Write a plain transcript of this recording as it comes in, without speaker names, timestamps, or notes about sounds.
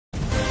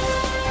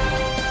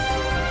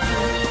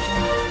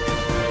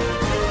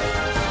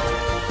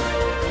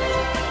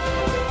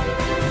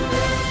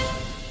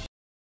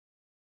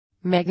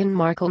Meghan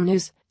Markle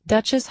news.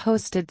 Duchess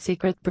hosted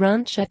secret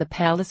brunch at the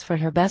palace for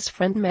her best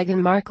friend. Meghan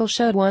Markle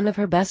showed one of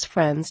her best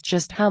friends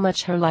just how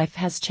much her life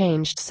has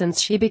changed since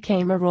she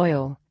became a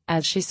royal,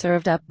 as she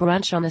served up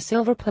brunch on a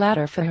silver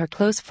platter for her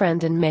close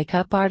friend and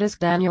makeup artist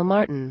Daniel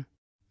Martin.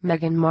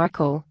 Meghan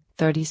Markle,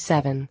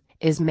 37,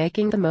 is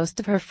making the most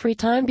of her free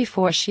time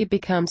before she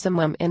becomes a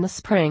mum in the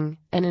spring,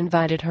 and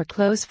invited her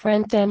close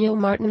friend Daniel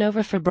Martin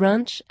over for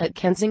brunch at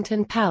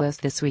Kensington Palace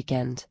this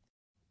weekend.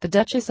 The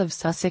Duchess of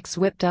Sussex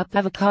whipped up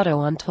avocado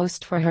on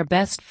toast for her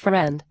best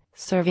friend,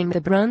 serving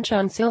the brunch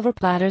on silver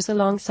platters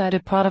alongside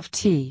a pot of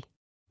tea.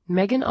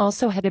 Meghan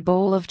also had a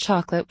bowl of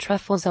chocolate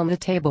truffles on the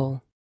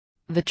table.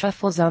 The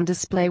truffles on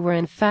display were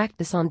in fact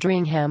the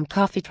Sandringham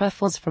coffee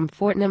truffles from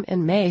Fortnum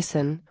and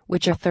Mason,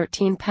 which are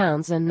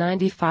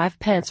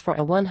 £13.95 for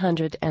a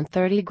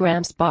 130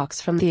 grams box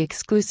from the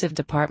exclusive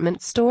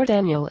department store.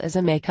 Daniel is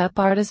a makeup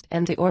artist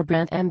and Dior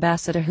brand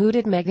ambassador who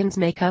did Meghan's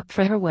makeup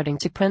for her wedding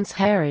to Prince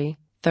Harry,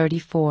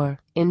 34,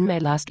 in May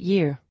last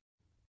year.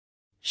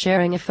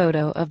 Sharing a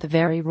photo of the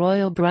very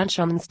royal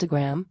brunch on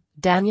Instagram,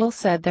 Daniel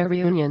said their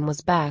reunion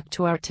was back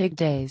to our TIG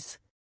days.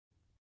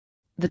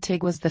 The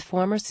TIG was the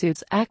former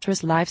Suits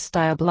actress'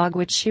 lifestyle blog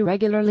which she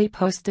regularly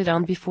posted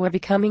on before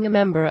becoming a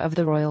member of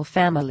the royal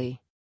family.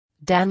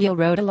 Daniel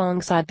wrote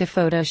alongside the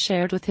photo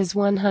shared with his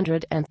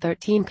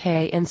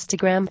 113k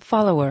Instagram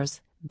followers,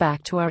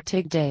 "Back to our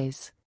TIG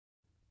days.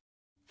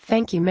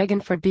 Thank you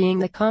Meghan for being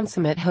the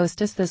consummate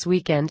hostess this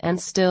weekend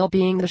and still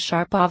being the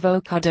sharp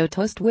avocado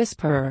toast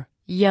whisperer,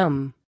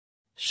 yum.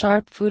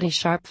 Sharp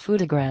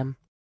foodie-gram."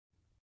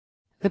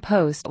 The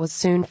post was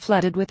soon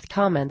flooded with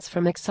comments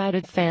from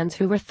excited fans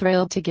who were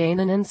thrilled to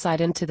gain an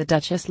insight into the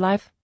Duchess'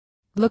 life.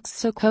 "Looks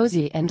so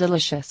cozy and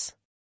delicious,"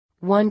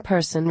 one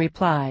person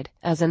replied,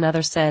 as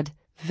another said,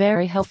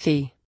 "Very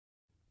healthy."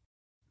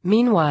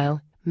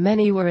 Meanwhile,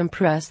 many were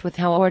impressed with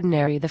how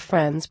ordinary the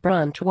friends'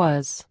 brunch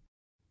was.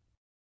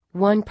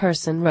 One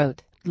person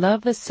wrote,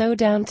 "Love is so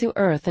down to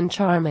earth and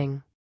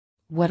charming.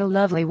 What a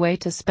lovely way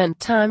to spend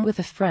time with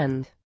a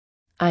friend.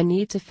 I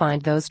need to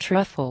find those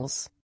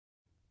truffles.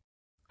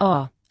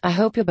 Aw, I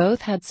hope you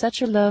both had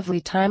such a lovely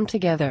time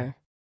together.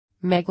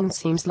 Meghan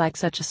seems like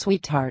such a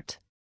sweetheart,"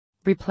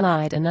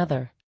 replied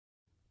another.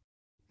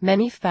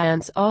 Many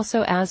fans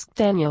also asked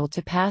Daniel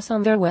to pass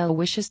on their well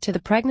wishes to the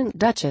pregnant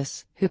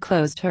Duchess, who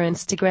closed her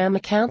Instagram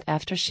account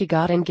after she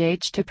got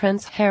engaged to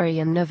Prince Harry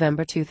in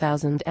November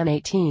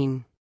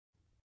 2018.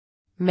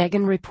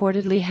 Meghan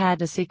reportedly had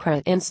a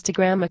secret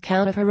Instagram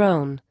account of her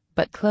own,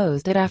 but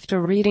closed it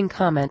after reading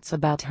comments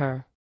about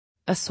her.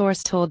 A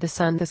source told The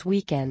Sun this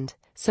weekend,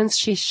 since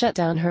she shut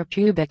down her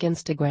public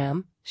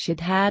Instagram,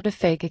 she'd had a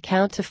fake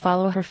account to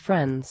follow her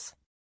friends.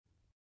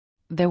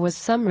 There was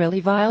some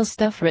really vile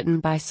stuff written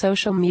by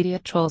social media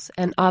trolls,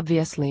 and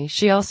obviously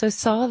she also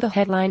saw the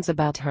headlines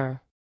about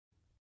her.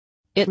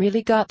 It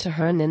really got to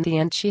her, and in the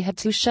end she had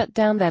to shut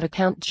down that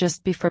account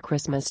just before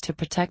Christmas to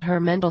protect her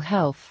mental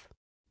health.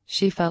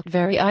 She felt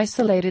very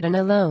isolated and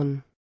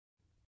alone.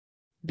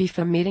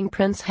 Before meeting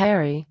Prince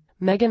Harry,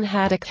 Meghan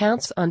had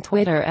accounts on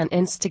Twitter and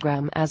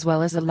Instagram as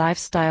well as a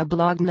lifestyle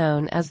blog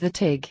known as The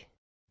TIG.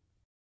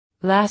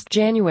 Last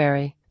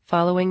January,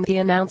 following the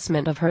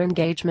announcement of her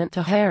engagement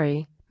to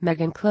Harry,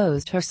 Meghan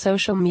closed her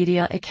social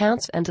media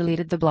accounts and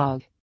deleted the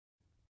blog.